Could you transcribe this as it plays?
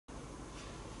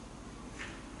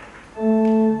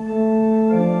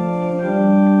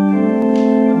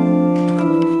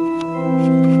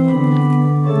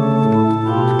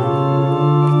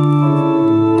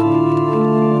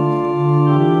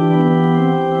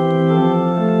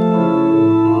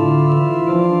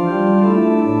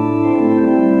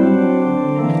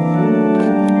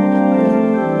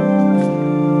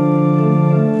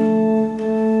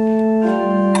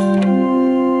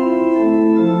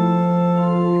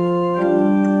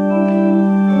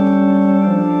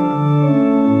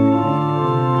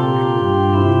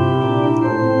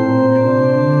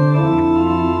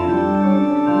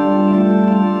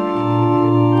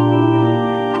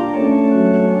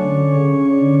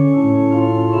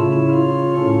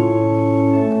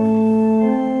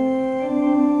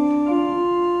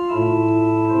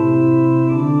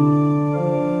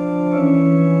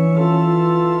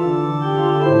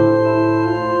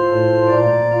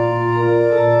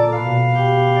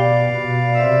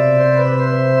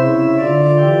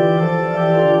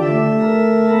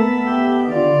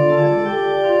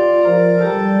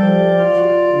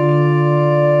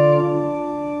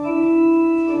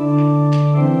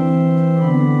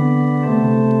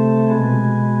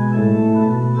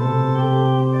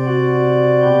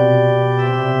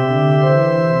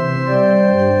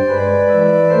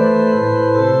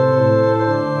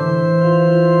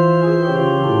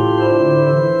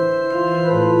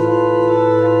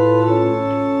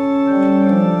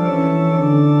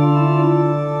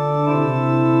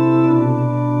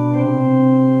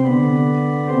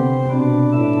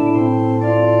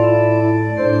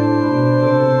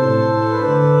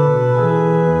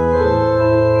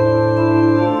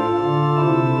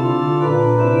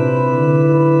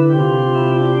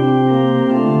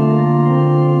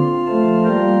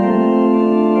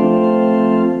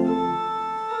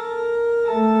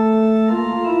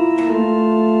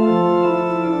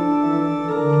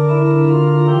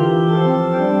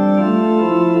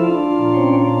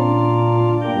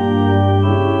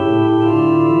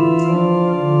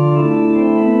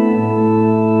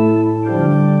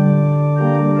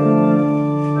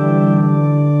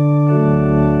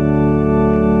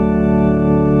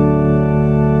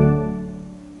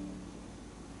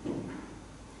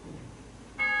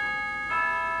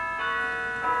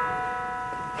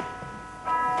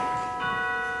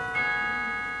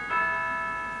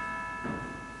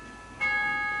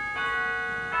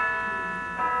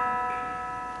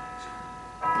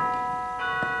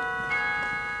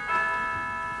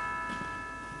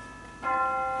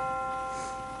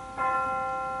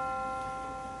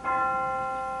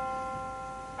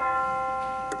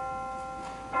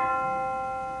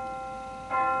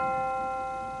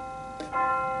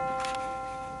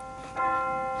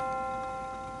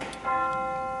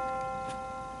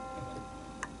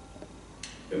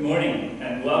Good morning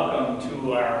and welcome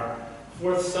to our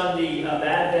fourth Sunday of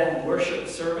Advent worship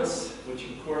service, which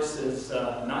of course is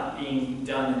not being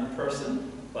done in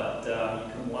person, but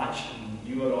you can watch and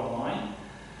view it online.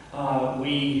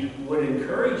 We would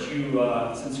encourage you,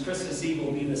 since Christmas Eve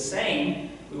will be the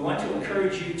same, we want to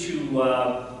encourage you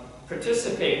to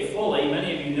participate fully.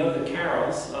 Many of you know the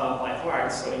carols by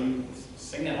heart, so you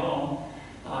sing at home.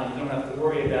 You don't have to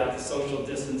worry about the social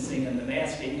distancing and the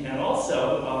masking. And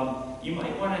also, you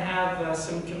might want to have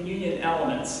some communion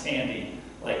elements handy,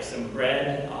 like some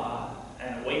bread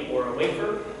and a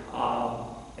wafer,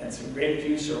 and some grape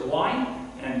juice or wine.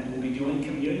 And we'll be doing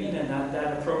communion, and at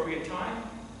that appropriate time,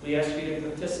 we ask you to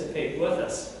participate with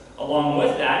us. Along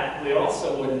with that, we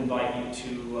also would invite you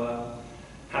to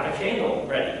have a candle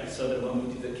ready, so that when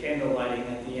we do the candle lighting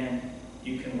at the end,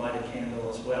 you can light a candle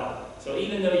as well. So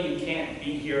even though you can't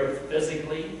be here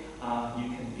physically, you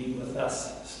can be with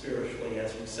us spiritually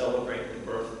as we celebrate the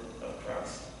birth of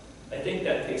Christ. I think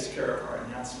that takes care of our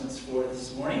announcements for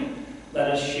this morning.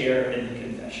 Let us share in the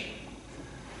confession.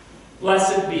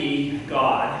 Blessed be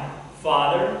God,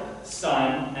 Father,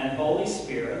 Son, and Holy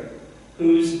Spirit,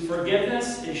 whose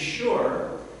forgiveness is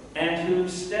sure and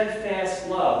whose steadfast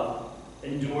love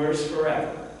endures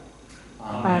forever.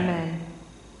 Amen.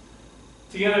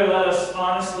 Together let us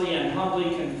honestly and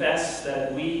humbly confess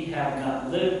that we have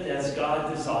not lived as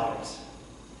God desires.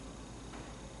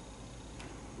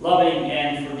 Loving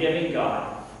and forgiving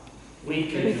God, we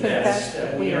confess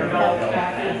that we are held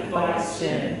captive by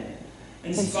sin.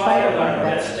 In spite of our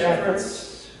best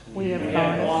efforts, we have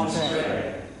gone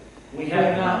astray. We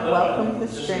have not welcomed the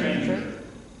stranger.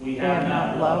 We have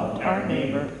not loved our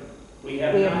neighbor. We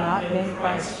have not been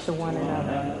Christ to one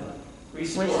another.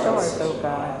 Restore us, O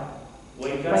God.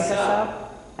 Wake us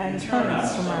up and turn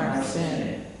us from our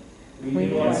sin.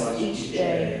 Renew us each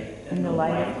day in the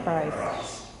light of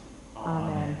Christ.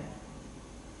 Amen.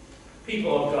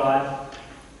 People of God,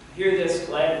 hear this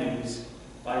glad news.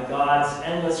 By God's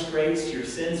endless grace, your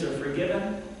sins are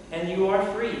forgiven, and you are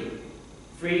free.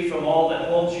 Free from all that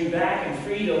holds you back, and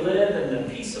free to live in the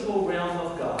peaceable realm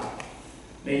of God.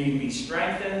 May you be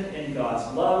strengthened in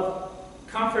God's love,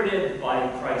 comforted by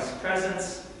Christ's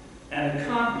presence, and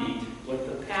accompanied with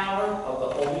the power of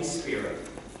the Holy Spirit.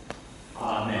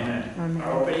 Amen. Amen.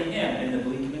 Our opening hymn in the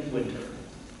bleak midwinter.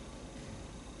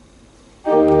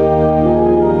 Oh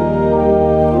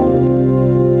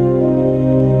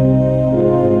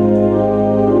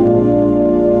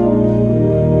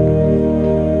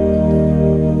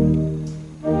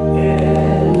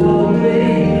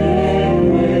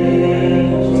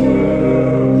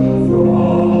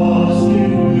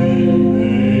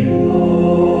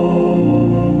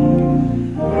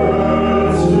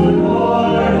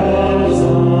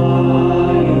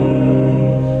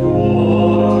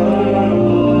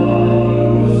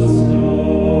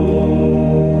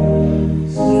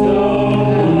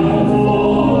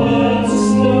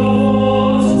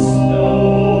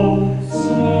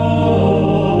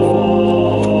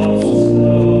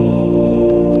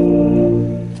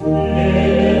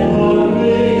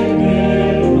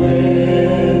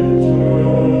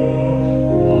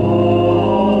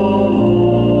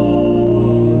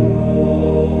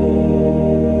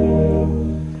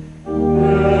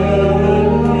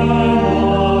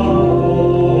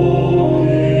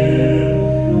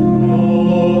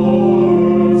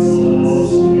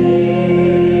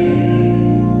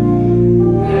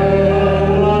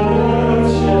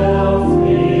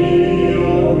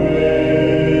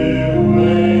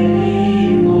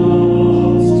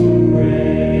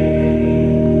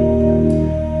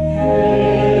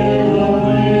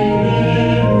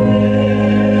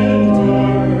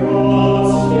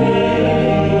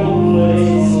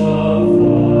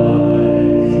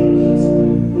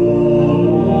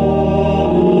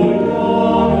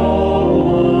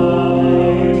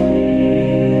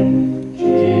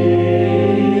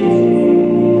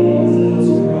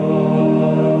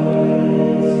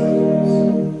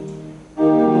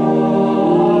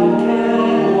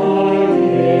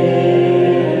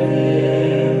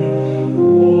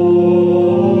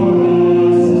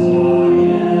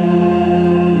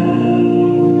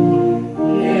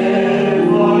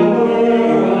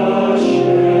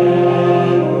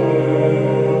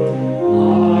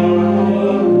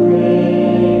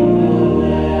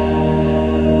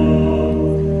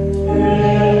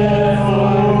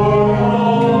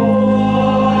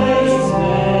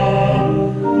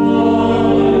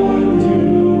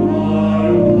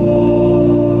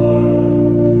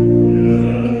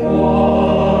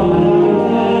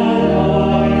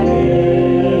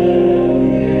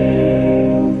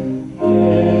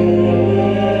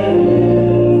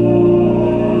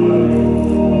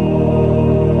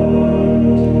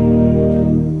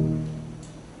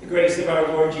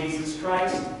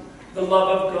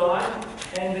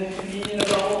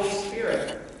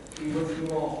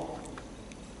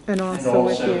and also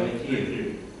with you. with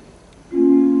you.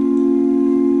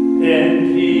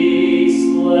 In peace,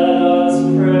 let us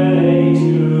pray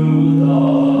to the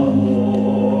Lord.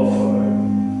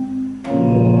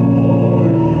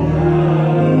 Lord,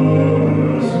 have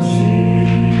mercy.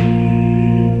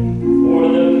 For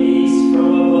the peace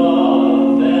from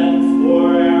above and for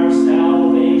our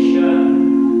salvation,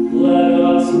 let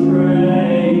us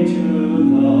pray to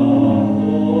the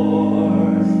Lord.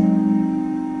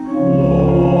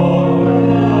 Lord,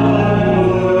 have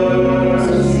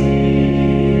mercy.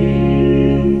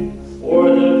 For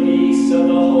the peace of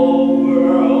the whole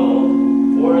world,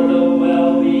 for the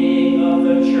well-being of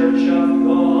the Church of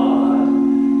God,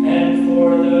 and for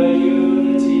the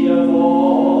unity of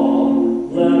all,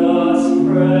 let us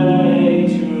pray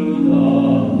to the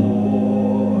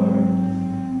Lord.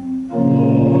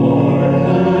 Lord,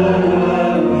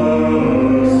 have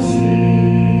mercy.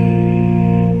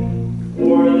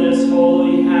 For this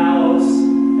holy house,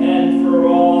 and for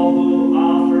all who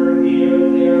offer here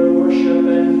their worship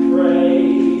and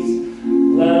praise,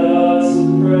 let us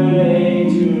pray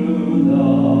to the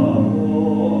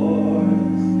Lord.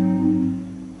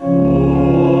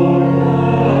 Lord,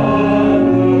 have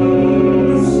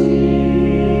mercy.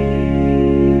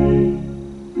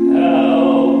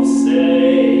 Help,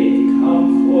 save,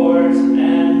 comfort,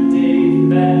 and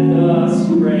defend us,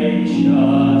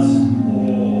 gracious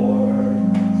Lord.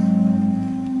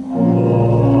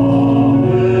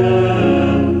 Amen.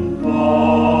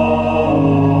 Amen.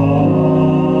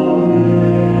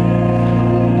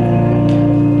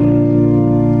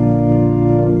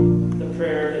 The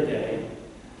prayer of the day.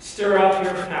 Stir up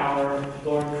your power,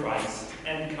 Lord Christ,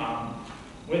 and come.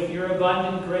 With your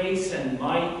abundant grace and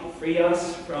might, free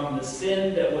us from the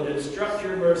sin that would obstruct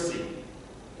your mercy,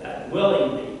 that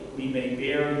willingly we may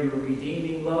bear your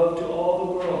redeeming love to all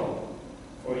the world.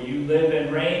 For you live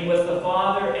and reign with the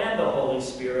Father and the Holy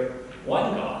Spirit,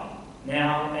 one God,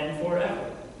 now and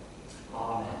forever.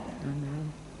 Amen.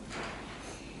 Amen.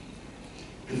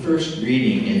 The first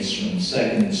reading is from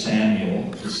 2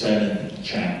 Samuel, the 7th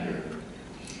chapter.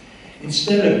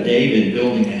 Instead of David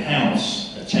building a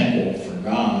house, a temple for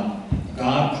God,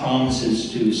 God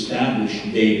promises to establish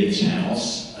David's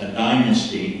house, a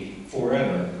dynasty,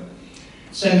 forever.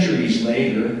 Centuries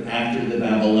later, after the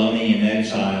Babylonian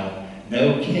exile,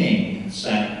 no king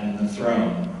sat on the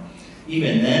throne.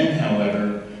 Even then,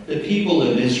 however, the people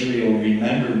of Israel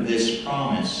remembered this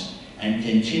promise and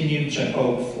continued to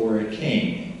hope for a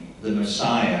king, the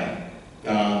Messiah,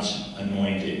 God's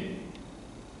anointed.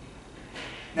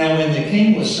 Now when the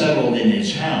king was settled in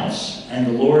his house, and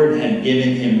the Lord had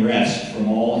given him rest from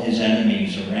all his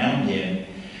enemies around him,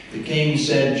 the king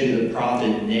said to the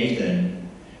prophet Nathan,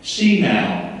 "See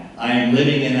now, I am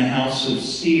living in a house of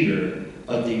cedar,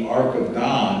 but the ark of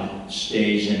God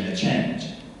stays in a tent."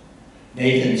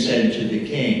 Nathan said to the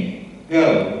king,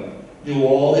 "Go, do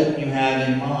all that you have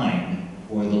in mind,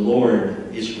 for the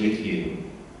Lord is with you."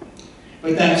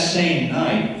 But that same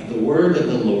night, the word of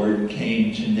the Lord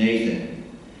came to Nathan.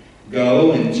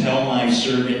 "Go and tell my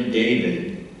servant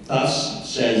David, thus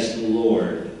says the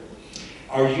Lord,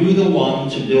 are you the one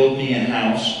to build me a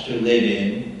house to live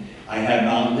in? I have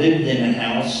not lived in a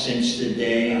house since the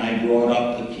day I brought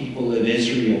up the people of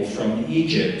Israel from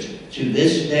Egypt to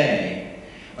this day,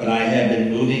 but I have been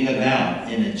moving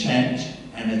about in a tent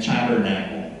and a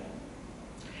tabernacle.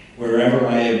 Wherever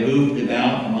I have moved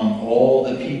about among all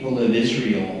the people of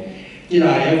Israel, did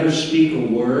I ever speak a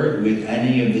word with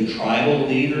any of the tribal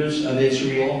leaders of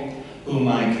Israel, whom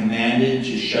I commanded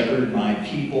to shepherd my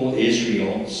people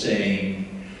Israel, saying,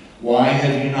 why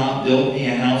have you not built me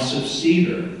a house of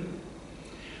cedar?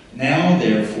 Now,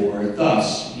 therefore,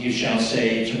 thus you shall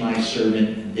say to my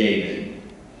servant David,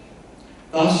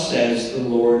 thus says the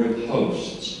Lord of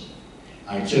hosts,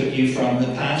 I took you from the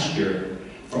pasture,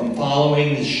 from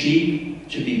following the sheep,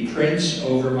 to be prince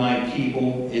over my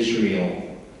people Israel.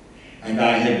 And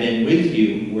I have been with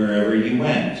you wherever you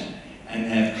went, and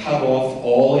have cut off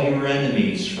all your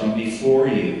enemies from before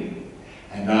you.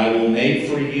 And I will make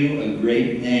for you a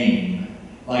great name,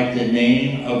 like the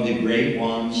name of the great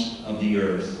ones of the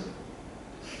earth.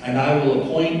 And I will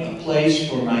appoint a place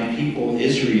for my people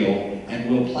Israel, and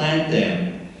will plant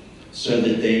them, so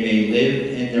that they may live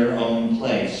in their own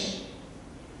place,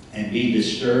 and be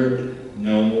disturbed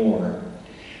no more.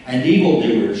 And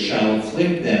evildoers shall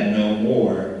afflict them no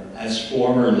more, as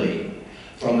formerly,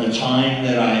 from the time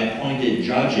that I appointed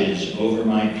judges over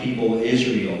my people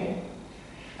Israel.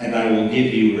 And I will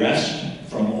give you rest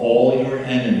from all your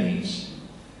enemies.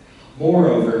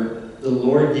 Moreover, the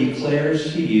Lord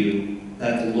declares to you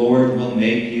that the Lord will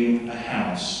make you a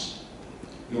house,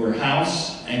 your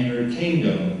house and your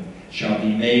kingdom, shall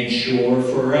be made sure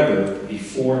forever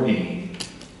before me.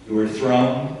 Your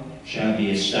throne shall be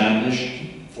established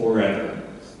forever.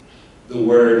 The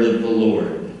word of the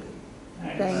Lord.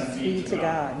 Thanks be to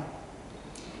God.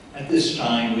 At this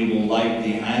time, we will light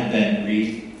the Advent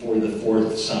wreath for the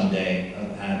fourth Sunday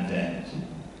of Advent.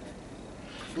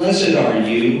 Blessed are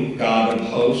you, God of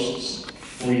hosts,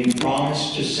 for you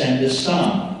promised to send a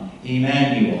Son,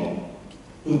 Emmanuel,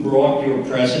 who brought your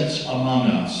presence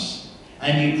among us,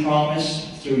 and you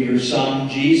promised through your Son,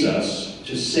 Jesus,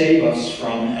 to save us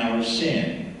from our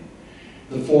sin.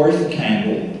 The fourth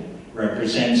candle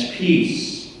represents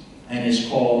peace and is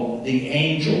called the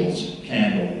angel's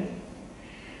candle.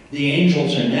 The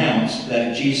angels announced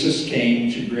that Jesus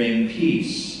came to bring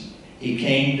peace. He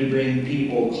came to bring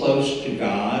people close to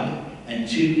God and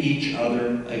to each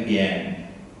other again.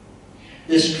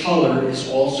 This color is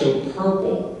also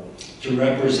purple to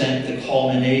represent the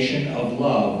culmination of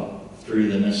love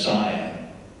through the Messiah.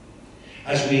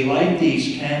 As we light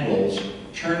these candles,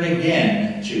 turn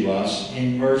again to us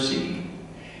in mercy.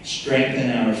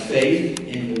 Strengthen our faith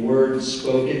in the words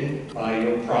spoken by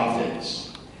your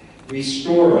prophets.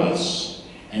 Restore us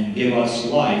and give us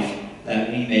life that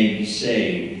we may be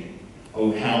saved.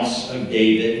 O house of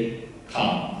David,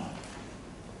 come.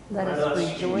 Let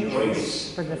us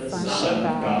rejoice, for the Son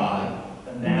of God,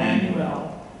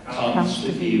 Emmanuel, comes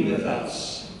to be with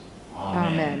us.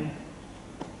 Amen.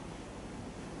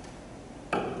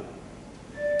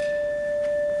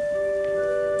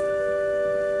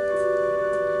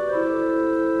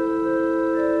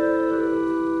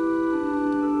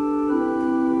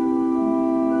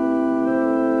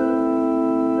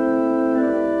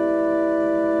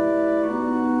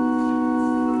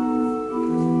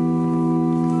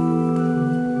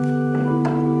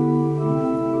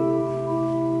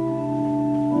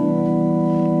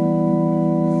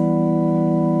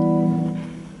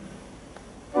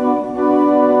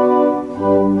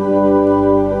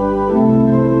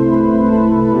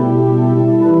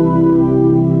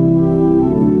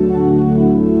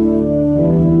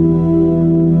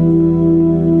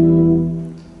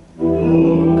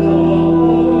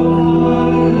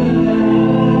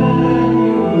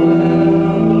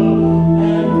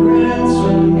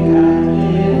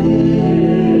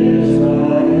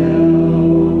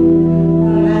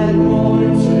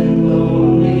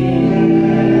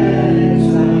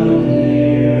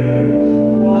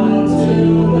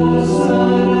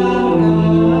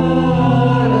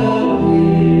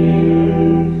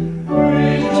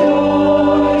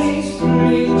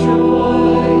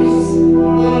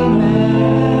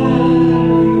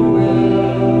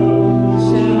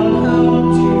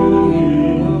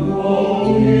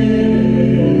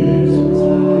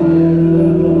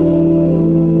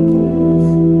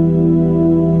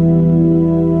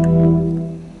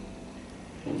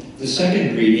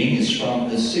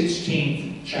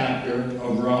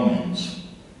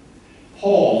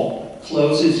 Paul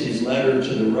closes his letter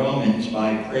to the Romans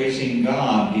by praising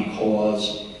God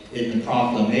because in the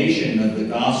proclamation of the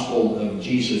gospel of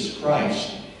Jesus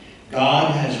Christ,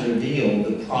 God has revealed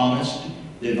the promised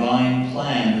divine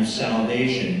plan of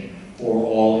salvation for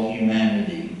all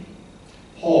humanity.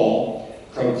 Paul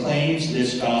proclaims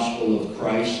this gospel of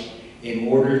Christ in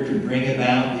order to bring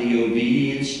about the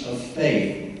obedience of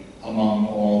faith among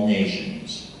all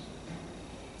nations.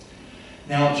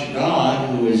 Now to God,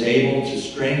 who is able to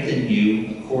strengthen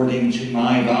you according to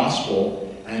my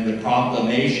gospel and the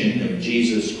proclamation of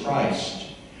Jesus Christ,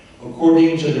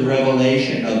 according to the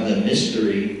revelation of the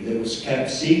mystery that was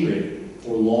kept secret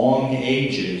for long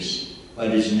ages,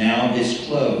 but is now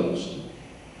disclosed,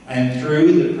 and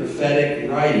through the prophetic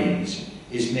writings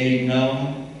is made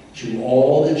known to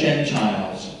all the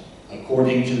Gentiles,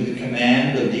 according to the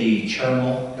command of the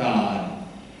eternal God,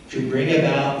 to bring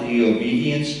about the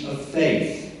obedience of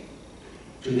faith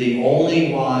to the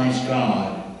only wise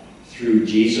God through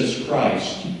Jesus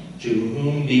Christ, to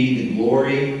whom be the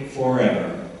glory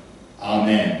forever.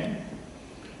 Amen.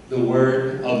 The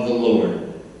word of the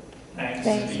Lord.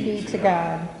 Thanks be to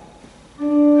God.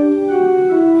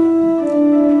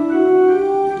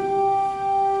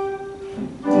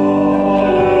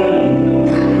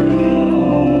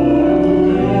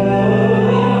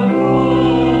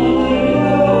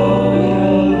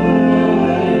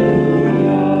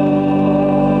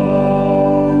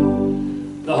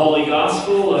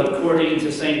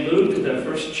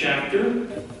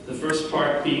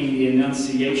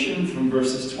 From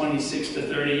verses 26 to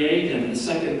 38, and the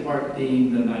second part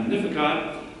being the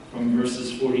Magnificat from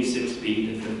verses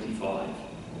 46b to 55.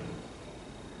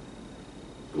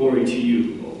 Glory to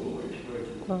you, O Lord.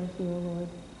 Glory to you, Lord.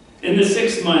 In the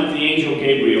 6th month, the angel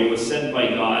Gabriel was sent by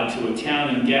God to a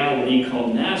town in Galilee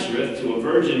called Nazareth to a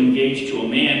virgin engaged to a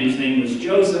man whose name was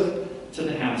Joseph, to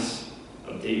the house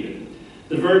of David.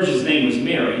 The virgin's name was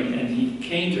Mary, and he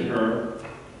came to her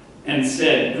and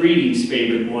said, "Greetings,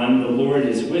 favored one, the Lord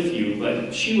is with you."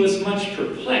 But she was much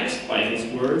perplexed by his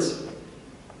words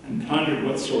and pondered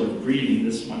what sort of greeting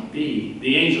this might be.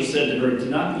 The angel said to her, "Do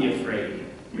not be afraid,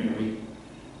 Mary,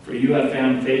 for you have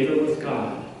found favor with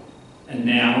God. And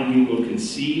now you will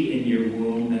conceive in your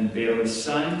womb and bear a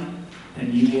son,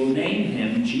 and you will name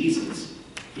him Jesus.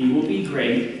 He will be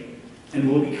great and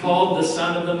will be called the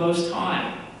Son of the Most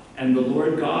High, and the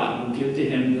Lord God will give to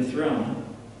him the throne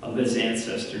of his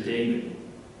ancestor David.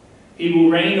 He will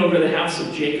reign over the house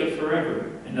of Jacob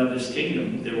forever, and of his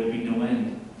kingdom there will be no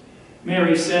end."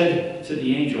 Mary said to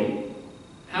the angel,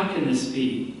 "How can this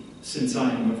be, since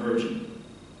I am a virgin?"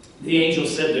 The angel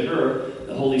said to her,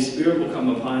 "The Holy Spirit will come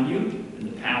upon you,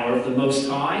 and the power of the Most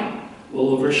High will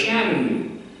overshadow you.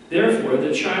 Therefore,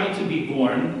 the child to be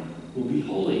born will be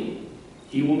holy.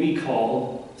 He will be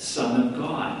called Son of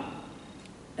God.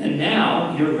 And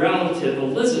now your relative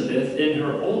Elizabeth, in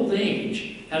her old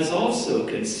age, has also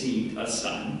conceived a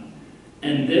son,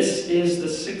 and this is the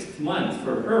 6th month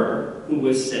for her who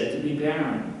was said to be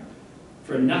barren.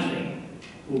 For nothing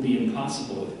will be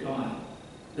impossible with God."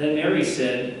 Then Mary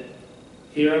said,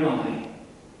 "Here am I,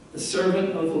 the servant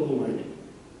of the Lord.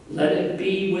 Let it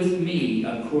be with me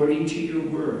according to your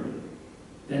word."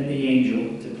 Then the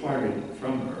angel departed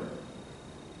from her.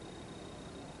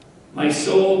 My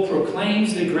soul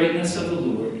proclaims the greatness of the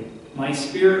Lord. My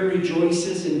spirit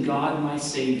rejoices in God my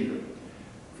Savior.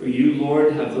 For you,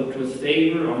 Lord, have looked with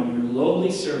favor on your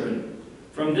lowly servant.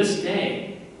 From this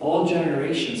day, all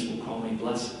generations will call me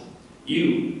blessed.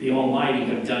 You, the Almighty,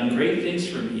 have done great things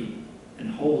for me, and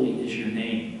holy is your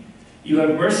name. You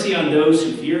have mercy on those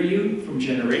who fear you from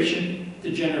generation to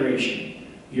generation.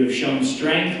 You have shown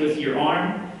strength with your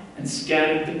arm and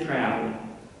scattered the proud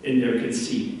in their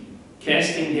conceit,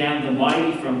 casting down the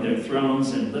mighty from their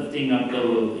thrones and lifting up the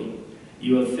lowly.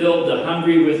 You have filled the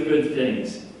hungry with good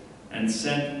things and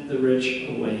sent the rich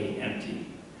away empty.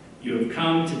 You have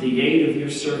come to the aid of your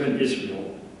servant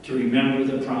Israel to remember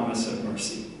the promise of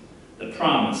mercy, the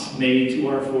promise made to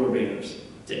our forebears,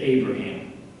 to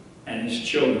Abraham and his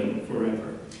children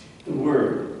forever. The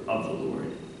word of the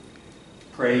Lord.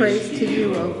 Praise to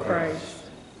you, O Christ.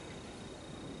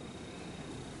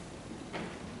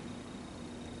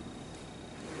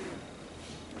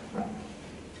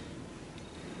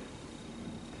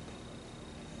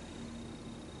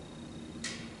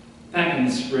 Back in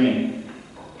the spring,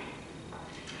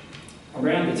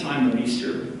 around the time of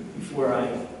Easter, before I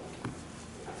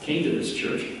came to this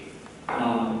church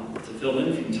to fill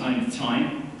in from time to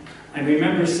time, I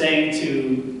remember saying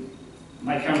to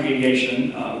my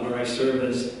congregation, where I serve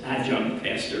as adjunct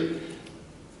pastor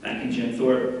back in Jim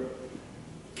Thorpe,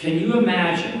 "Can you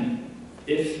imagine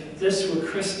if this were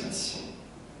Christmas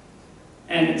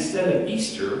and instead of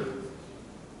Easter,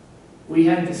 we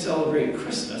had to celebrate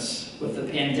Christmas with the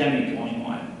pandemic going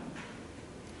on?"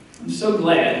 I'm so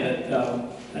glad that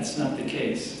that's not the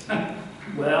case.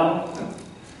 Well,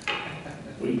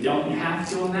 we don't have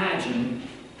to imagine,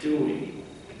 do we?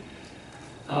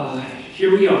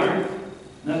 Here we are,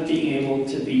 not being able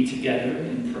to be together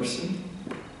in person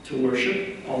to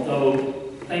worship, although,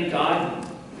 thank God,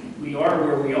 we are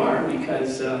where we are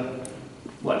because,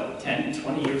 10,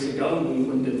 20 years ago, we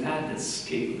wouldn't have had this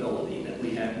capability that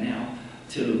we have now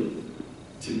to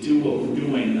do what we're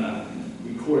doing,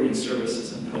 recording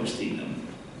services and posting them.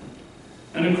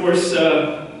 And of course,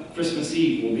 Christmas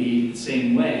Eve will be the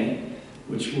same way,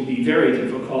 which will be very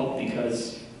difficult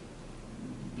because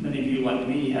many of you like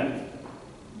me have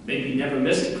maybe never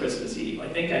missed a Christmas Eve. I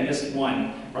think I missed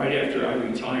one right after I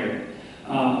retired.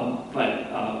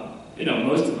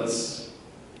 Most of us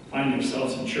find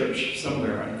ourselves in church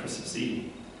somewhere on Christmas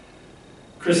Eve.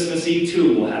 Christmas Eve,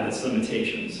 too, will have its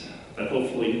limitations, but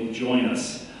hopefully you'll join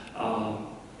us,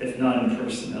 if not in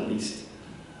person, at least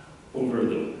over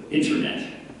the internet.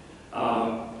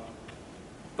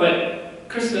 But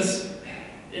Christmas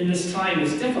in this time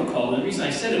is difficult. And the reason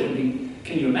I said it would be,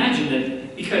 can you imagine it?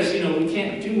 Because, we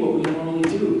can't do what we normally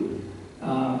do.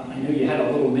 I know you had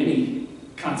a little mini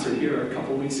concert here a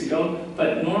couple weeks ago,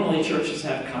 but normally churches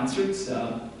have concerts.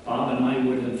 Bob and I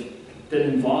would have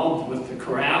been involved with the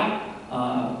chorale.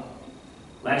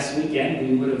 Last weekend,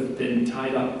 we would have been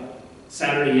tied up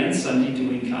Saturday and Sunday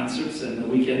doing concerts, and the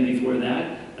weekend before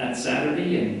that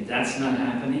Saturday, and that's not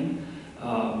happening.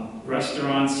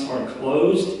 Restaurants are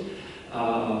closed.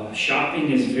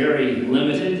 Shopping is very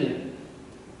limited.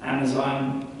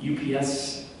 Amazon,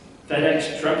 UPS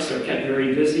FedEx trucks are kept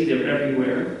very busy. They're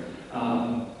everywhere.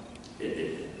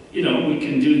 We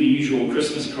can do the usual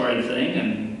Christmas card thing,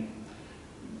 and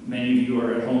many of you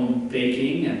are at home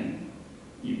baking, and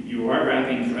you are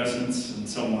wrapping presents and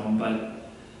so on, but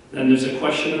then there's a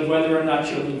question of whether or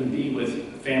not you'll even be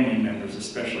with family members,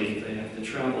 especially if they have to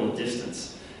travel a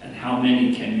distance, and how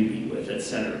many can you be with,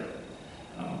 etc.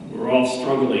 We're all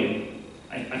struggling.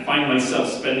 I find myself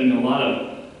spending a lot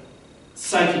of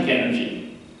psychic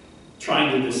energy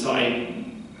trying to decide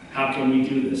how can we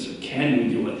do this, or can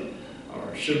we do it,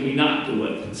 or should we not do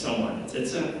it, and so on.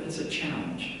 It's a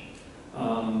challenge.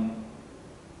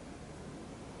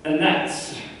 And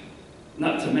that's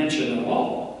not to mention at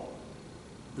all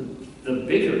the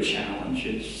bigger challenge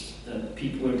is that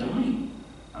people are dying.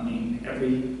 I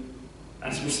mean,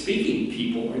 as we're speaking,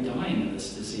 people are dying of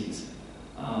this disease.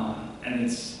 And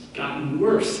it's gotten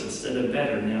worse instead of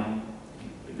better now.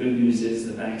 The good news is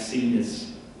the vaccine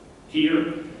is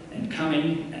here and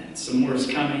coming, and some more is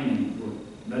coming, and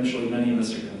eventually many of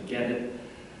us are going to get it.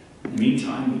 In the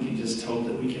meantime, we can just hope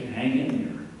that we can hang in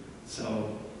there.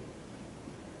 So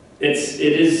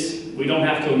we don't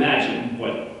have to imagine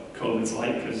what COVID's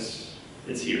like, because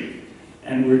it's here.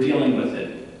 And we're dealing with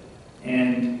it.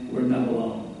 And we're not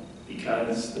alone,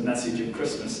 because the message of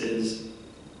Christmas is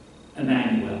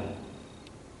Emmanuel.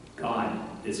 God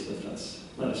is with us.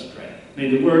 Let us pray. May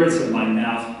the words of my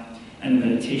mouth and the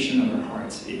meditation of our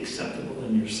hearts be acceptable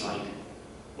in your sight,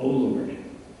 O Lord,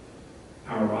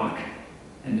 our rock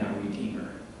and our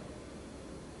Redeemer.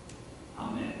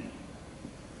 Amen.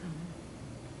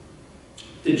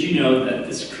 Did you know that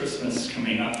this Christmas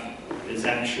coming up is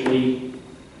actually,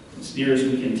 as near as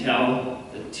we can tell,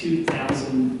 the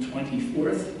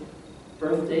 2024th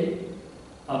birthday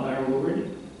of our Lord?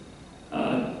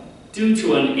 Due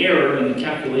to an error in the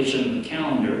calculation of the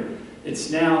calendar, it's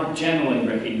now generally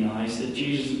recognized that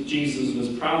Jesus was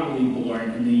probably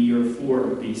born in the year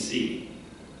 4 BC.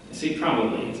 I say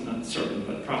probably, it's not certain,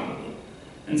 but probably.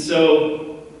 And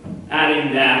so,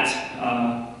 adding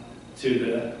that to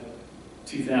the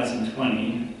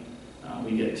 2020,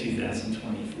 we get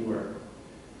 2024.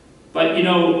 But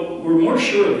we're more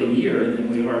sure of the year than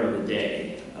we are of the day.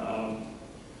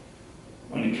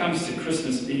 When it comes to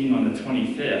Christmas being on the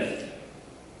 25th,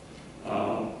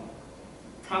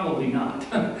 probably not.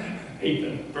 I hate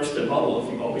to burst a bubble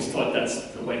if you've always thought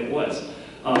that's the way it was.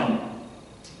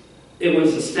 It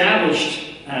was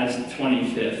established as the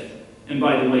 25th. And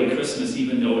by the way, Christmas,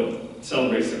 even though it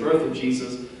celebrates the birth of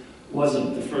Jesus,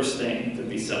 wasn't the first thing to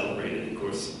be celebrated. Of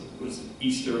course, it was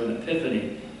Easter and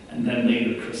Epiphany, and then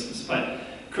later Christmas. But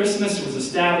Christmas was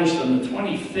established on the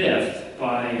 25th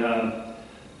by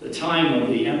the time of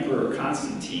the Emperor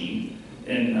Constantine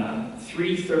in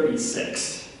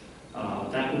 336.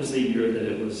 That was the year that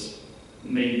it was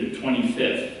made the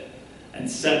 25th and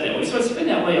set that way. So it's been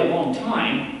that way a long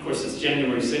time. Of course, it's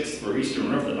January 6th for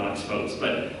Eastern Orthodox folks,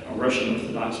 or Russian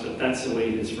Orthodox, but that's the way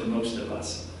it is for most of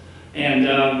us. And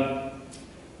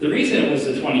the reason it was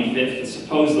the 25th,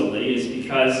 supposedly, is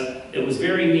because it was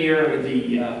very near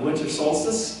the winter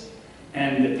solstice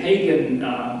and the pagan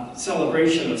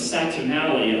celebration of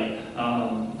Saturnalia,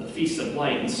 the Feast of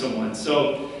Light, and so on.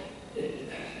 So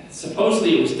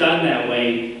supposedly it was done that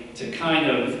way to kind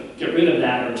of get rid of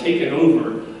that or take it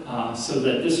over so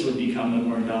that this would become the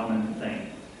more dominant thing.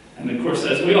 And of course,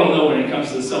 as we all know, when it comes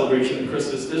to the celebration of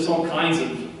Christmas, there's all kinds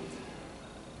of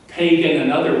pagan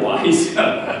and otherwise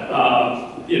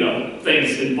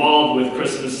things involved with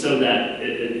Christmas, so that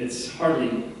it's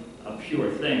hardly a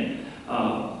pure thing,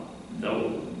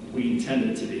 though we intend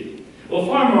it to be. Well,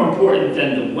 far more important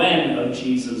than the when of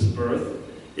Jesus' birth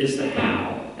is the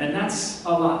how. And that's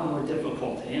a lot more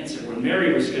difficult to answer. When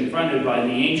Mary was confronted by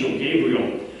the angel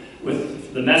Gabriel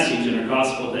with the message in her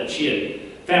gospel that she had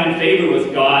found favor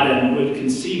with God and would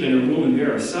conceive in her womb and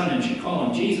bear a son, and she'd call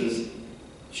him Jesus,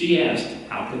 she asked,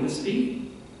 "How can this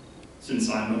be, since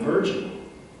I'm a virgin?"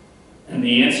 And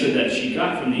the answer that she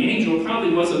got from the angel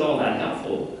probably wasn't all that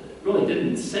helpful. It really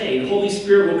didn't say, "The Holy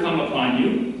Spirit will come upon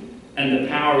you, and the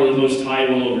power of the Most High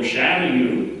will overshadow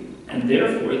you, and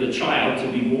therefore the child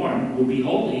to be born will be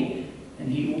holy,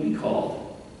 and he will be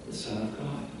called the Son of God."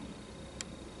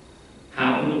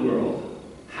 How in the world,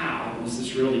 how was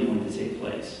this really going to take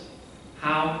place?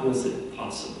 How was it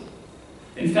possible?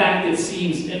 In fact, it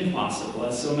seems impossible,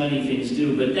 as so many things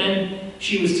do, but then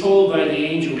she was told by the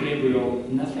angel Gabriel,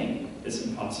 nothing is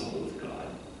impossible with God.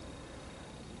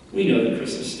 We know the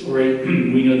Christmas story.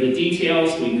 We know the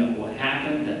details. We know what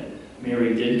happened, that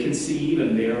Mary did conceive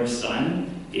and bear a son,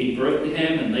 gave birth to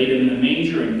him and laid him in a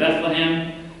manger in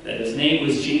Bethlehem, that his name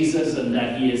was Jesus and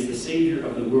that he is the Savior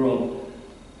of the world.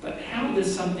 But how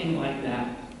does something like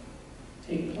that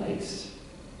place.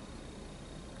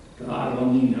 God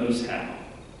only knows how.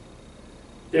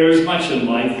 There is much in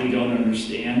life we don't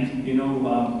understand.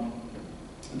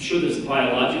 I'm sure there's a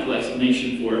biological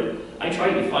explanation for it. I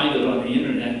tried to find it on the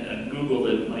internet and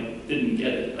Googled it, and I didn't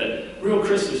get it. But real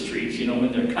Christmas trees,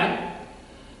 when they're cut,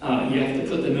 you have to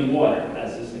put them in water,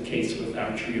 as is the case with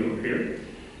our tree over here.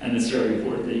 And it's very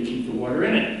important that you keep the water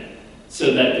in it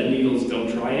so that the needles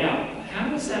don't dry out. How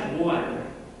does that water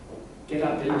get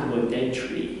up into a dead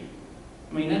tree?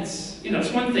 I mean,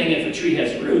 it's one thing if a tree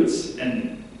has roots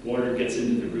and water gets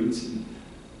into the roots,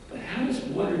 but how does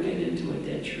water get into a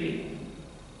dead tree?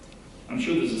 I'm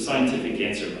sure there's a scientific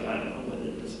answer, but I don't know what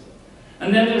it is.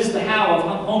 And then there's the how of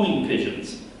homing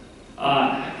pigeons.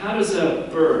 How does a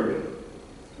bird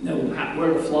know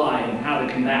where to fly and how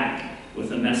to come back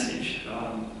with a message?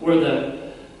 Or the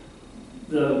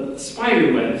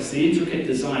spider webs, the intricate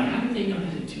design, how do they know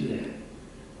how to do that?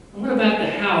 And what about the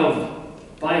how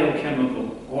of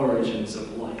biochemical origins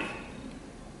of life?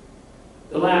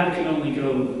 The lab can only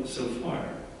go so far.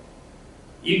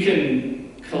 You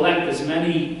can collect as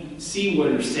many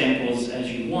seawater samples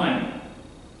as you want,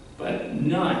 but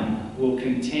none will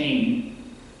contain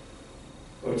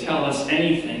or tell us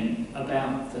anything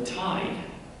about the tide.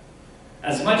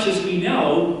 As much as we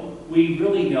know, we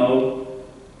really know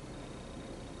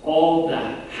all the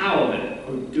how of it,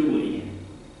 or do we?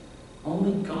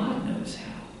 Only God knows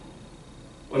how.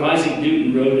 What Isaac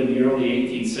Newton wrote in the early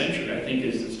 18th century, I think,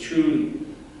 is as true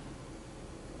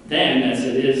then as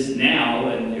it is now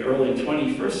in the early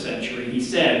 21st century. He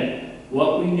said,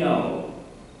 what we know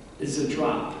is a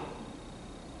drop,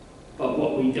 but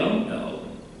what we don't know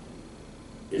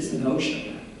is an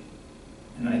ocean.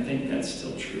 And I think that's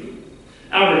still true.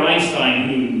 Albert Einstein,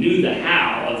 who knew the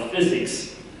how of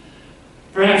physics,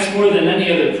 perhaps more than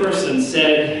any other person,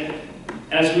 said,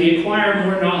 as we acquire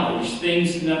more knowledge,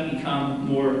 things do not become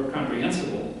more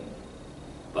comprehensible,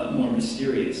 but more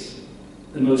mysterious.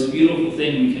 The most beautiful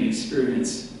thing we can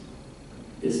experience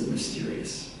is the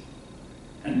mysterious.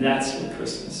 And that's what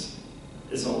Christmas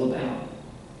is all about.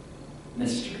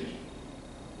 Mystery.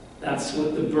 That's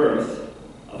what the birth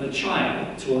of a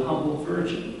child to a humble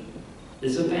virgin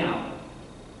is about.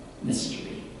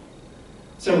 Mystery.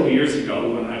 Several years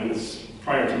ago, when I was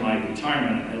prior to my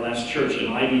retirement at my last church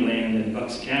in Ivyland in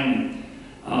Bucks County,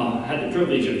 I had the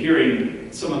privilege of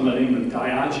hearing someone by the name of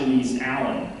Diogenes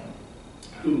Allen,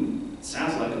 who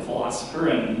sounds like a philosopher,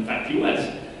 and in fact he was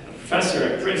a professor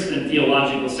at Princeton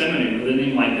Theological Seminary. With a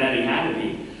name like that, he had to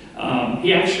be.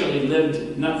 He actually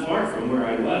lived not far from where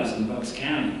I was in Bucks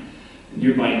County,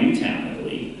 nearby Newtown, I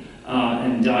believe,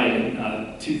 and died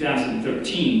in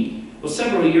 2013. Well,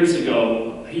 several years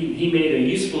ago, he made a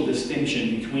useful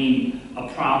distinction between a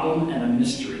problem and a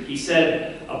mystery. He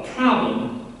said, a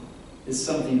problem is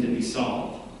something to be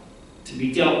solved, to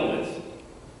be dealt with,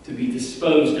 to be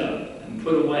disposed of, and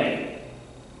put away,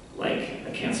 like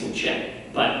a canceled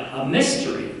check. But a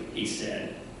mystery, he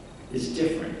said, is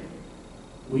different.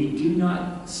 We do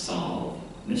not solve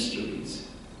mysteries.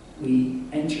 We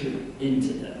enter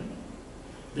into them.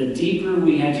 The deeper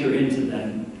we enter into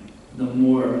them, the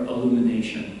more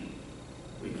illumination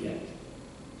we get.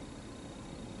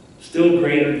 Still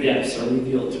greater depths are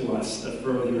revealed to us the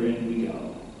further in we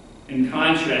go. In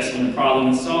contrast, when the problem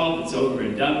is solved, it's over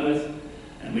and done with,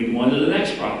 and we go on to the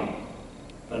next problem.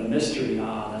 But a mystery,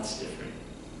 that's different.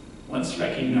 Once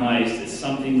recognized, it's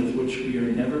something with which we are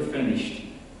never finished,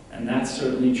 and that's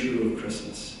certainly true of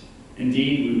Christmas.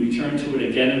 Indeed, we return to it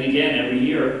again and again every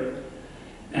year,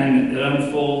 and it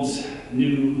unfolds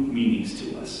new meanings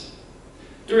to us.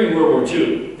 During World War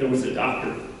II, there was a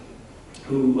doctor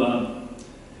who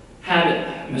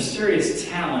had a mysterious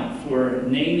talent for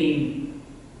naming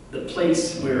the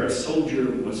place where a soldier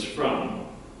was from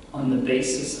on the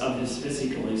basis of his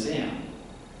physical exam.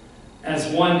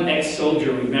 As one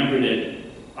ex-soldier remembered it,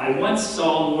 I once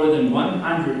saw more than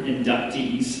 100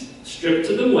 inductees stripped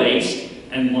to the waist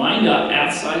and lined up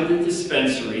outside the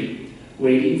dispensary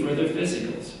waiting for their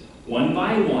physicals. One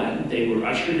by one, they were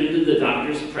ushered into the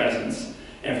doctor's presence.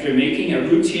 After making a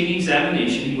routine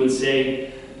examination, he would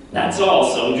say, "That's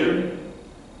all, soldier.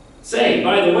 Say,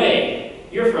 by the way,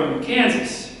 you're from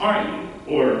Kansas, aren't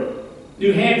you? Or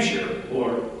New Hampshire,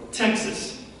 or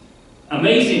Texas."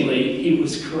 Amazingly, he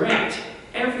was correct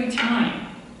every time,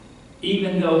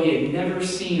 even though he had never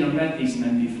seen or met these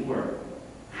men before.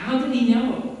 How did he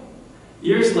know?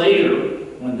 Years later,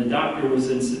 when the doctor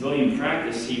was in civilian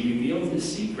practice, he revealed his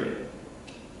secret.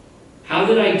 How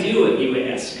did I do it, you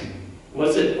ask?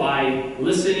 Was it by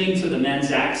listening to the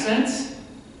men's accents?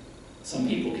 Some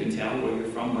people can tell where you're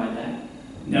from by that.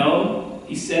 No,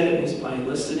 he said it was by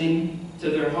listening to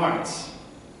their hearts.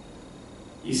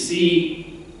 You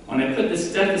see, when I put the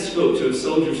stethoscope to a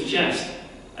soldier's chest,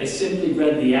 I simply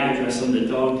read the address on the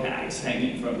dog tags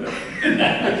hanging from their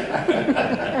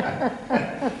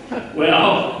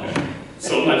Well,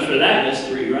 so much for that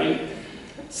mystery, right?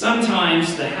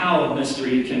 Sometimes the how of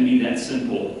mystery can be that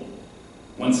simple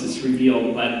once it's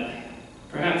revealed, but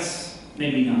perhaps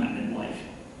maybe not in life.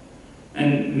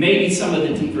 And maybe some of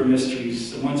the deeper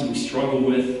mysteries, the ones we struggle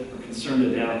with or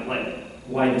concerned about, like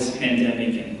why this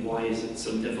pandemic and why is it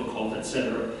so difficult,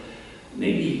 etc.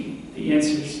 Maybe the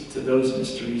answers to those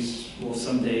mysteries we'll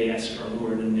someday ask our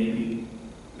Lord, and maybe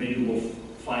we'll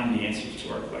find the answers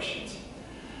to our questions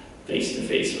face to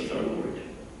face with our Lord.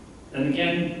 Then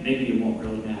again, maybe it won't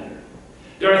really matter.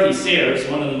 Dorothy Sayers,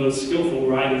 one of the most skillful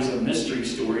writers of mystery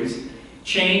stories,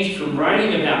 changed from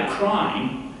writing about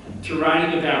crime to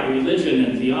writing about religion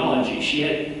and theology. She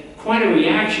had quite a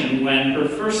reaction when her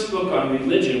first book on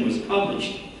religion was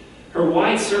published. Her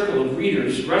wide circle of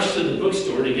readers rushed to the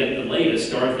bookstore to get the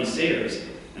latest Dorothy Sayers,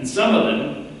 and some of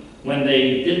them, when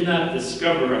they did not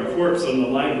discover a corpse on the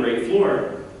library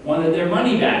floor, wanted their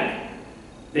money back.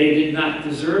 They did not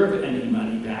deserve any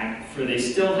money back, for they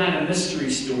still had a mystery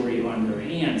story on their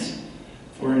hands.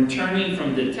 For in turning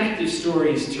from detective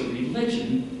stories to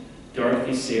religion,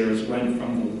 Dorothy Sayers went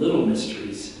from the little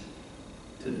mysteries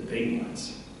to the big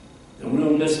ones. The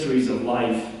real mysteries of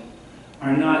life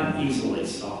are not easily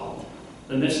solved.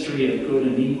 The mystery of good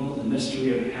and evil, the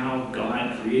mystery of how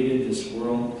God created this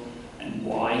world and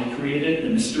why he created it, the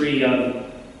mystery of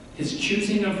his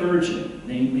choosing a virgin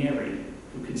named Mary,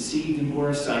 who conceived and bore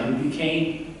a son, who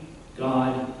became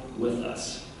God with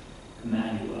us,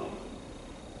 Emmanuel.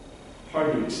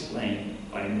 Hard to explain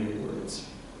by mere words.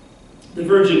 The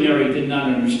Virgin Mary did not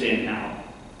understand how,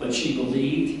 but she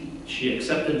believed, she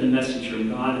accepted the message from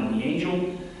God and the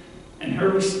angel, and her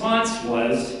response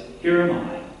was, "Here am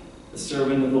I, the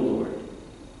servant of the Lord.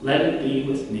 Let it be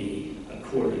with me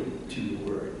according to your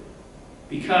word."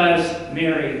 Because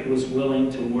Mary was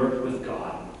willing to work with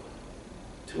God,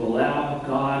 to allow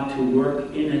God to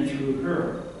work in and through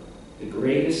her, the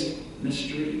greatest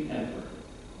mystery ever,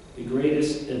 the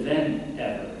greatest event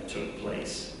ever took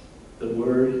place. The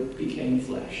Word became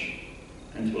flesh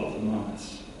and dwelt among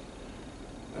us.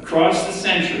 Across the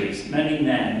centuries, many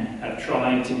men have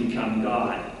tried to become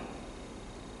God,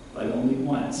 but only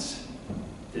once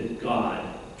did God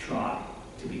try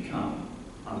to become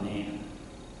a man.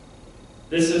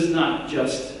 This is not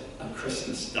just a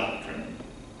Christmas doctrine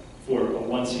for a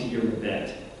once-a-year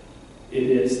event. It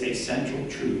is a central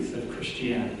truth of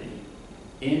Christianity.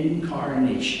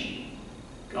 Incarnation.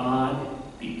 God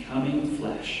becoming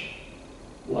flesh.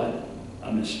 What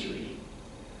a mystery.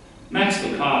 Max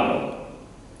Lucado,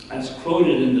 as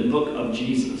quoted in the book of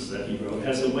Jesus that he wrote,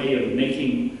 has a way of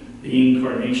making the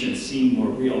incarnation seem more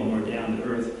real, more down to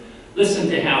earth. Listen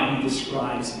to how he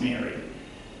describes Mary.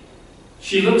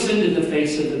 She looks into the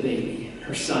face of the baby,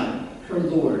 her son, her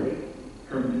Lord,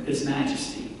 his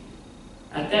majesty.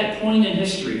 At that point in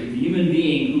history, the human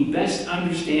being who best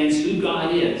understands who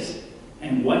God is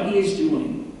and what he is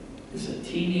doing is a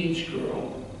teenage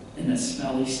girl in a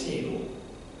smelly stable.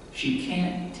 She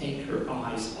can't take her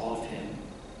eyes off him.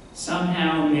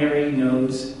 Somehow Mary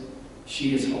knows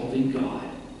she is holding God.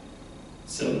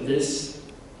 So this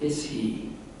is he.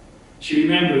 She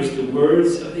remembers the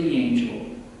words of the angel,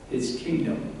 his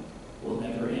kingdom will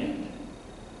never end.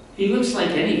 He looks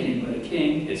like anything but a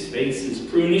king. His face is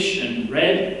prunish and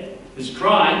red. His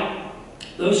cry,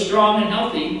 though strong and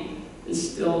healthy,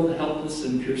 is still the helpless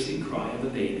and piercing cry of a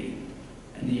baby.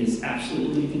 And he is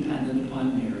absolutely dependent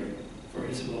upon Mary for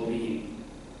his well-being.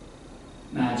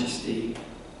 Majesty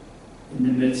in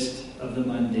the midst of the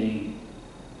mundane.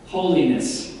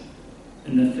 Holiness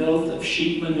in the filth of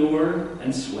sheep manure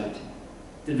and sweat.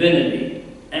 Divinity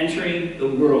entering the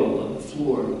world on the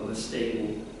floor of a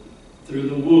stable, through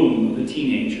the womb of a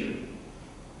teenager,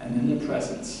 and in the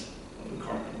presence of a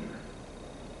carpenter.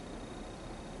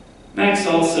 Max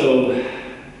also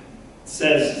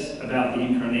says about the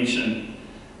incarnation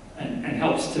and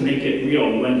helps to make it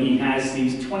real when he has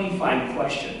these 25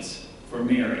 questions for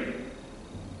Mary.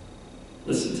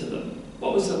 Listen to them.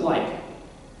 What was it like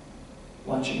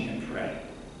watching him pray?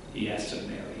 He asked of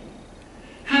Mary.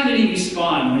 How did he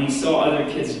respond when he saw other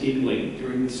kids giggling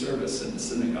during the service in the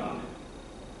synagogue?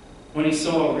 When he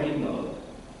saw a rainbow,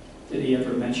 did he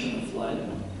ever mention a flood?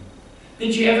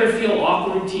 Did you ever feel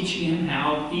awkward teaching him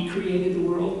how he created the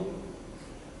world?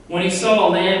 When he saw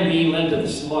a lamb being led to the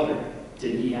slaughter,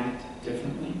 did he act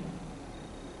differently?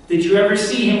 Did you ever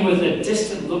see him with a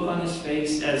distant look on his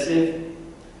face as if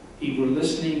he were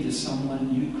listening to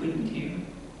someone you couldn't hear?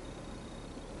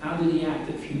 How did he act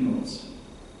at funerals?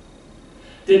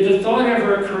 Did the thought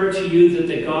ever occur to you that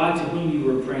the God to whom you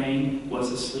were praying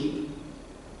was asleep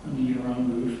under your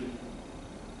own roof?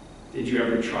 Did you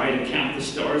ever try to count the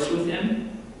stars with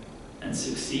him and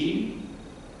succeed?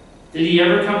 Did he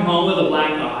ever come home with a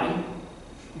black eye?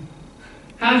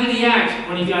 How did he act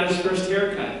when he got his first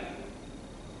haircut?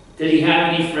 Did he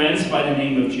have any friends by the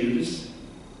name of Judas?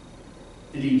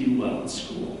 Did he do well in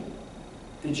school?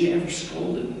 Did you ever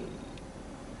scold him?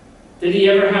 Did he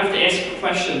ever have to ask a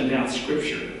question about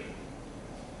Scripture?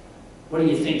 What do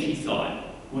you think he thought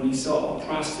when he saw a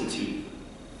prostitute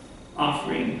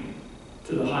offering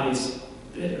to the highest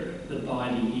bidder the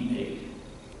body he made?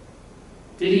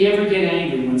 Did he ever get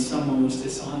angry when someone was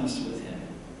dishonest with him?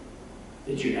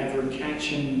 Did you ever catch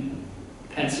him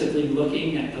pensively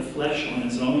looking at the flesh on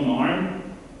his own arm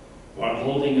while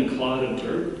holding a clod of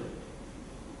dirt?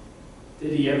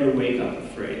 Did he ever wake up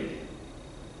afraid?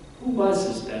 Who was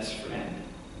his best friend?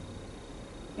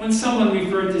 When someone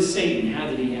referred to Satan, how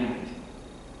did he act?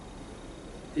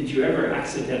 Did you ever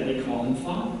accidentally call him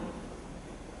Father?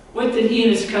 What did he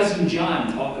and his cousin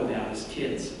John talk about as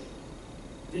kids?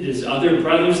 Did his other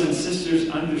brothers and sisters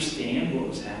understand what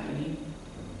was happening?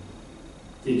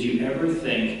 Did you ever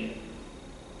think,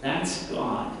 that's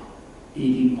God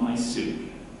eating my soup?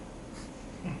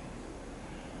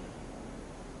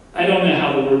 I don't know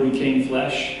how the Word became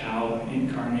flesh, how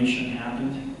incarnation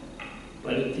happened,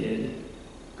 but it did.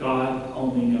 God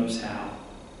only knows how.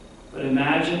 But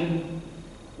imagine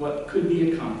what could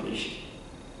be accomplished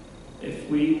if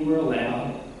we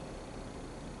allowed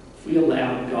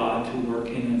God to work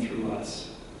in and through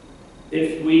us.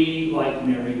 If we, like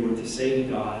Mary, were to say to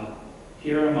God,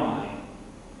 here am I,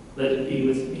 let it be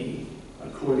with me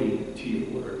according to your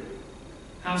word.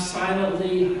 How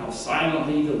silently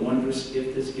the wondrous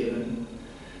gift is given.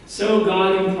 So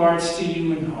God imparts to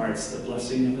human hearts the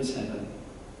blessing of his heaven.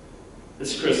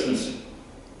 This Christmas,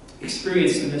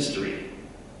 experience the mystery.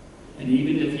 And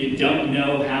even if you don't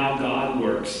know how God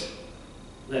works,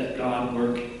 let God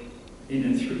work in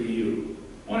and through you.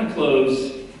 I want to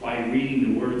close by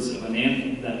reading the words of an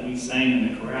anthem that we sang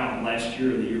in the chorale last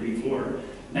year or the year before.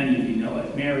 Many of you know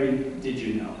it. Mary, did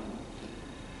you know?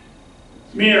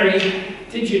 Mary,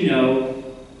 did you know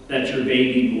that your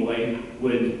baby boy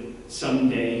would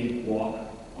someday walk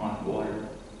on water?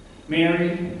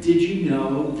 Mary, did you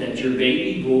know that your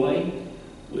baby boy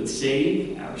would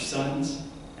save our sons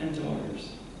and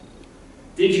daughters?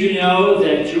 Did you know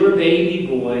that your baby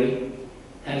boy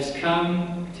has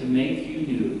come to make you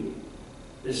new?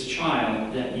 This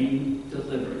child that you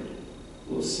delivered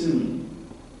will soon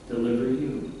deliver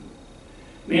you.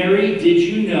 Mary, did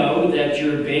you know that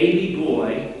your baby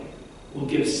boy will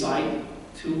give sight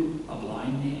to a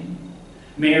blind man?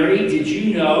 Mary, did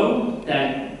you know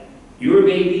that your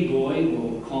baby boy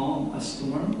will calm a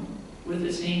storm with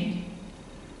his hand?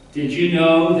 Did you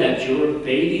know that your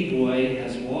baby boy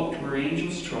has walked where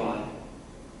angels trod?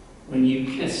 When you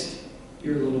kissed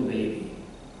your little baby,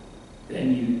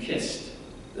 then you kissed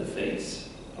the face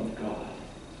of God.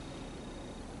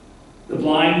 The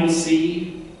blind will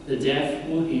see, the deaf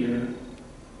will hear,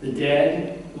 the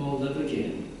dead will live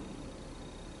again.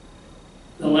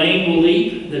 The lame will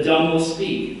leap, the dumb will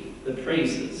speak, the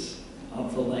praises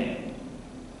of the Lamb.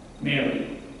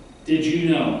 Mary, did you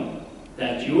know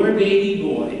that your baby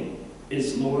boy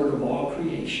is Lord of all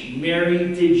creation? Mary,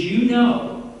 did you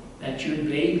know that your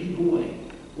baby boy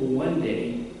will one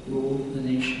day rule the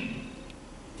nation?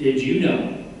 Did you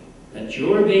know that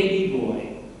your baby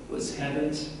boy was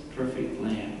heaven's perfect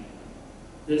lamb?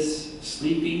 This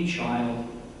sleeping child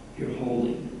you're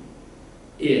holding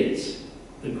is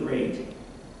the great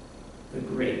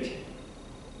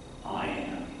I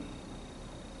am.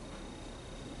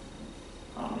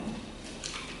 Amen.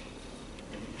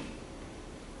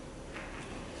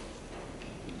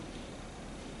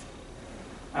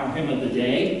 Our hymn of the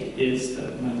day is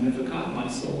the Magnificat, My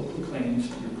Soul Proclaims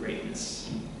Your Greatness.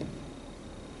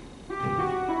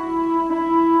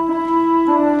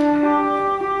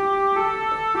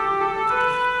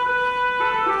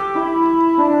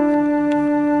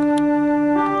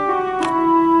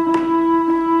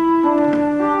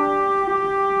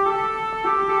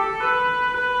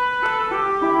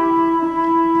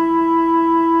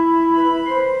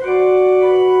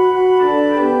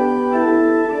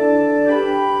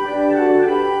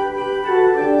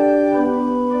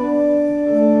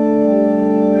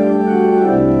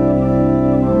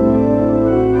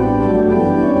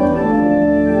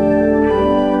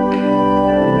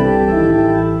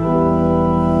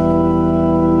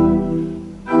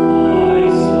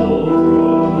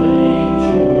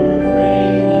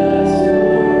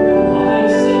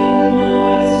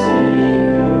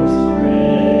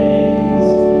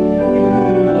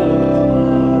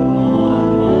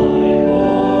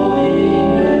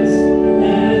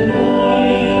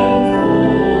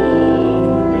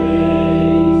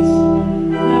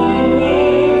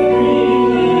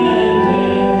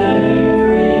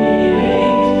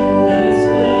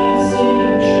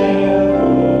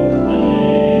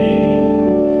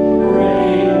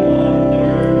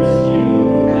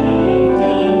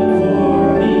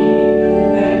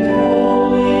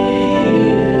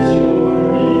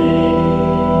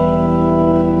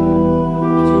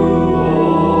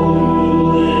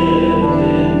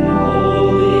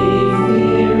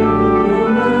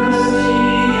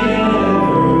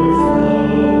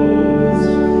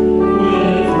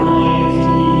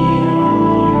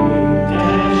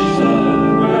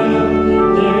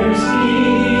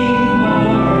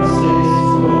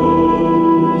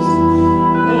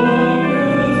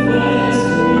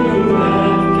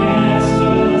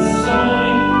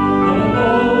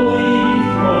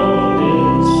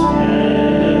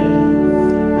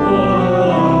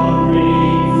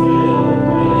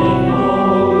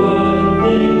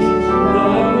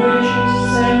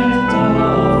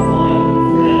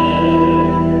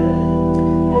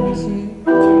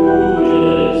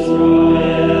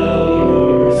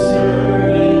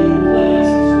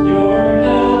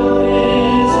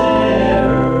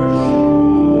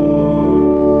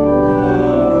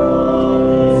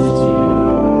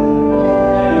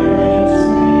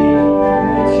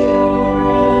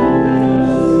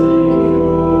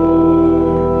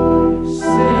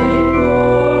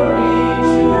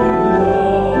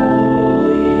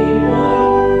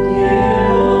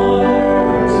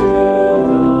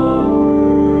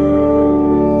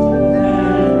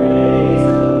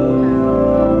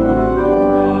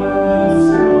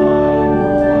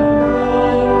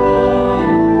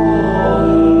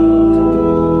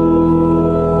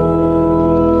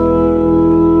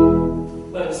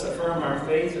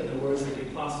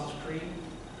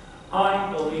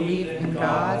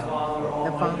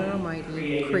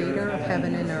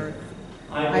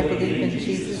 I believe in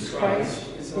Jesus Christ,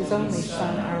 his only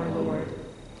Son, our Lord.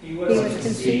 He was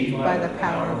conceived by the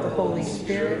power of the Holy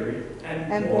Spirit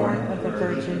and born of the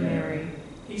Virgin Mary.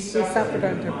 He suffered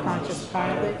under Pontius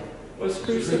Pilate, was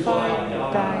crucified,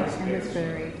 died, and was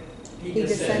buried. He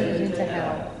descended into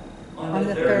hell. On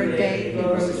the third day he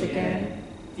rose again.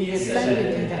 He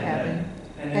ascended into heaven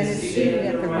and is seated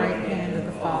at the right hand of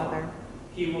the Father.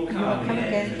 He will come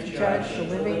again to judge the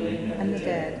living and the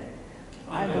dead.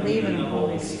 I believe in the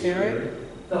Holy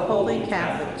Spirit, the Holy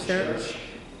Catholic Church,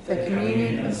 the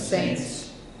communion of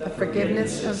saints, the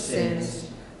forgiveness of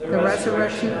sins, the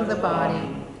resurrection of the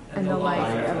body, and the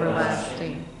life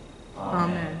everlasting.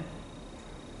 Amen.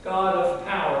 God of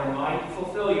power and might,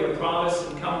 fulfill your promise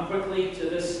and come quickly to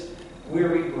this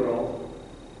weary world.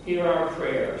 Hear our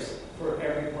prayers for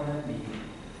everyone in need.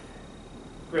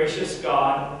 Gracious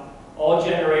God, all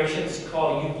generations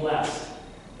call you blessed.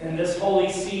 In this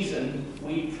holy season,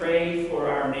 we pray for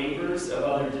our neighbors of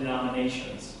other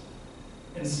denominations.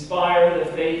 Inspire the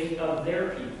faith of their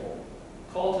people.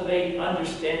 Cultivate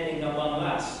understanding among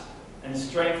us, and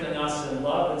strengthen us in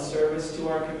love and service to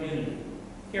our community.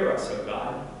 Hear us, O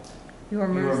God. Your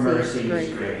mercy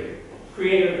is great.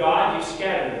 Creator God, you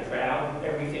scatter the proud.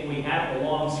 Everything we have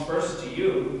belongs first to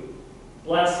you.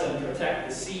 Bless and protect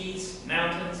the seas,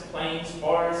 mountains, plains,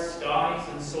 forests, skies,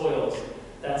 and soils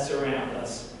that surround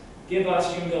us. Give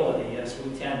us humility as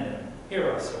we tend them.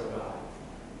 Hear us, O God.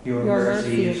 Your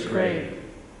mercy is great.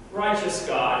 Righteous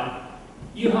God,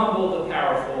 you humble the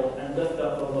powerful and lift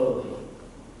up the lowly.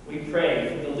 We pray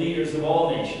for the leaders of all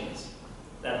nations,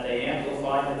 that they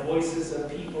amplify the voices of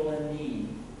people in need.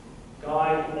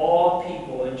 Guide all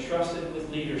people entrusted with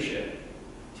leadership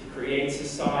to create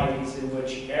societies in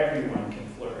which everyone can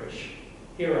flourish.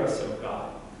 Hear us, O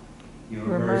God. Your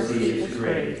mercy is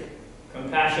great.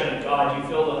 Compassionate God, you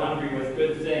fill the hungry with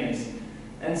good things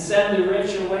and send the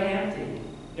rich away empty.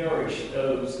 Nourish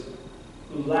those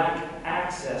who lack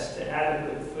access to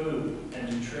adequate food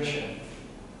and nutrition.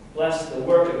 Bless the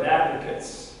work of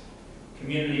advocates,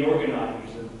 community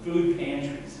organizers, and food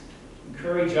pantries.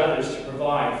 Encourage others to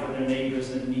provide for their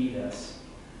neighbors in need us.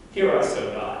 Hear us,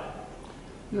 O God.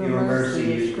 Your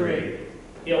mercy is great.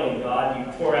 Healing God,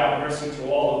 you pour out mercy to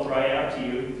all who cry out to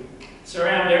you.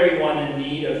 Surround everyone in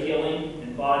need of healing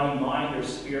in body, mind, or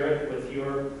spirit with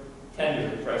your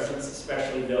tender presence,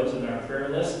 especially those in our prayer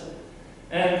list,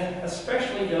 and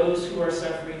especially those who are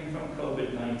suffering from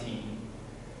COVID-19.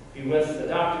 Be with the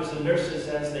doctors and nurses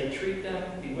as they treat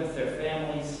them. Be with their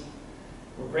families.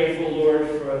 We're grateful, Lord,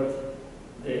 for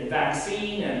the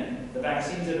vaccine and the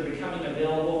vaccines that are becoming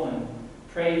available, and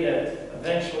pray that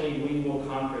eventually we will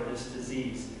conquer this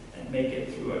disease and make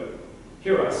it through it.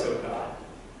 Hear us, O God.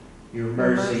 Your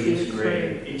mercy is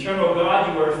great. Eternal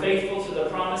God, you are faithful to the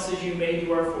promises you made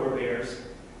to our forebears.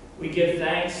 We give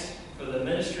thanks for the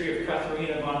ministry of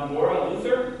Katharina von Bora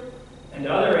Luther and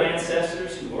other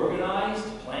ancestors who organized,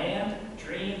 planned,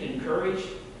 dreamed, encouraged,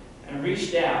 and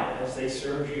reached out as they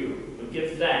served you. We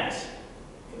give thanks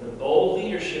for the bold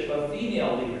leadership of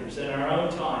female leaders in our own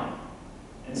time.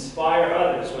 Inspire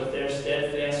others with their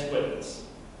steadfast witness.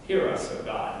 Hear us, O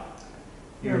God.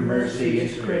 Your mercy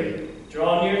is great.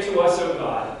 Draw near to us, O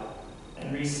God,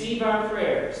 and receive our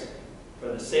prayers for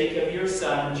the sake of your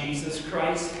Son, Jesus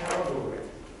Christ, our Lord.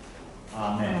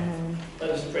 Amen. Let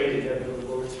us pray together the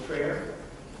Lord's Prayer.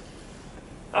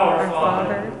 Our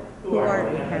Father, who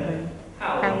art in heaven,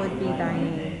 hallowed be thy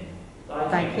name.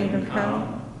 Thy kingdom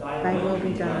come, thy will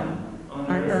be done, on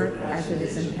earth as it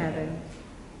is in heaven.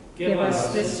 Give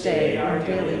us this day our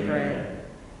daily bread,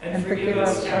 and forgive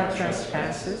us our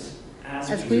trespasses,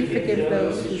 as we forgive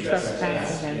those who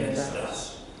trespass against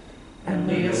us. And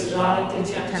lead us not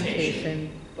into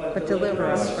temptation, but deliver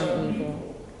us from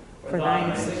evil. For thine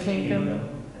is the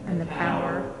kingdom, and the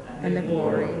power, and the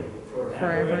glory,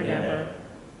 forever and ever.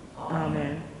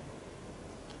 Amen.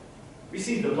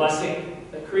 Receive the blessing.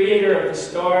 The Creator of the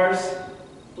stars,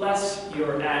 bless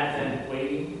your Advent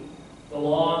waiting. The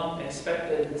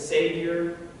long-expected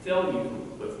Savior, fill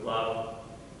you with love.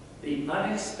 The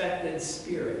unexpected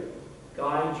Spirit,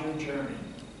 guide your journey,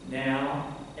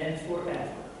 now and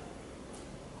forever.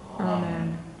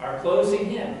 Amen. Our closing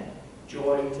hymn,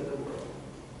 Joy to the World.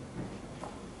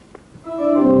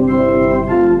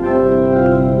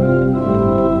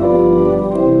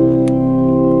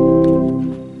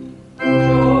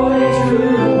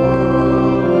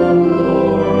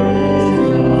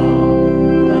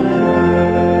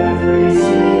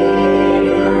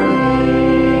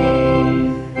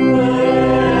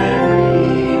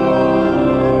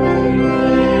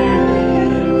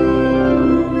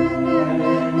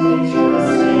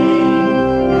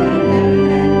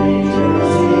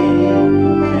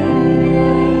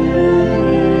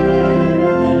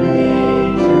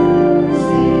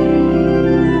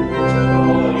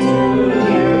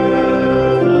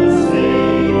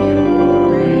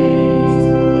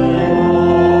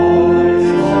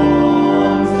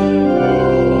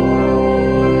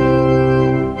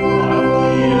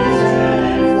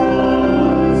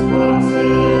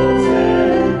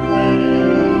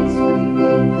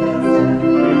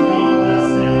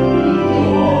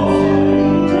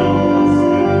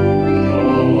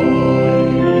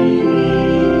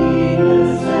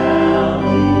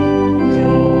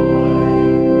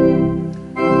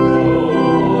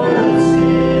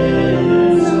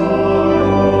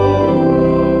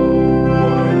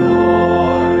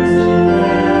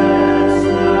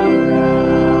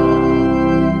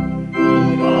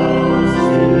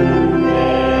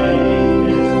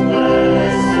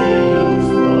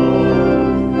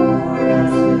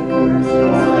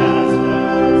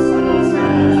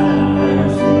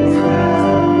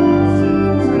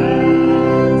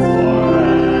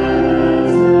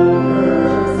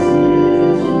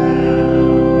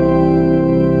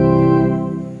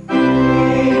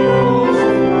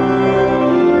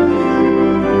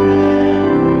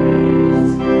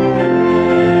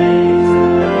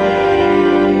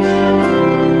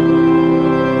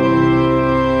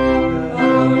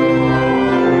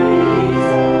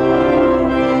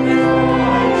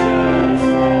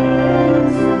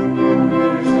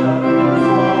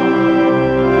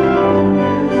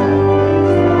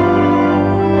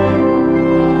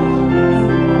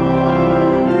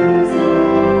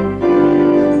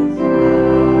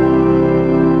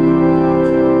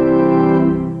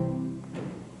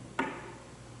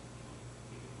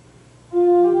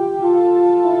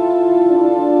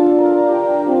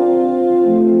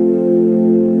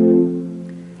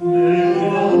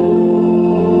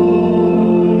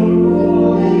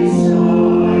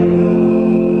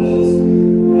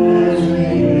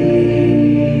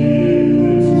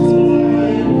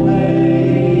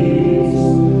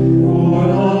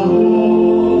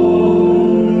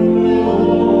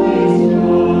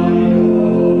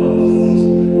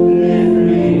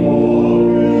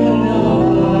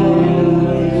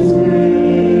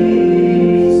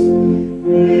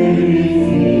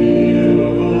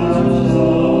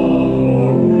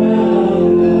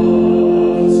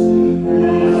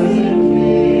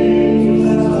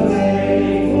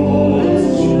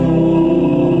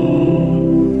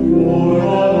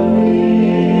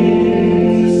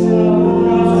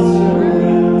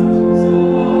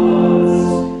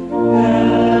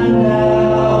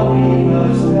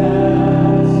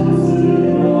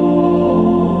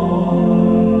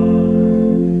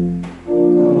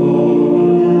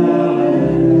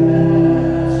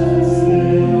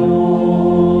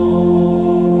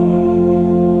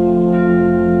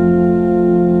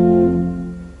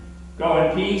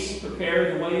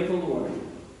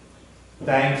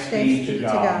 Thanks be to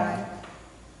God.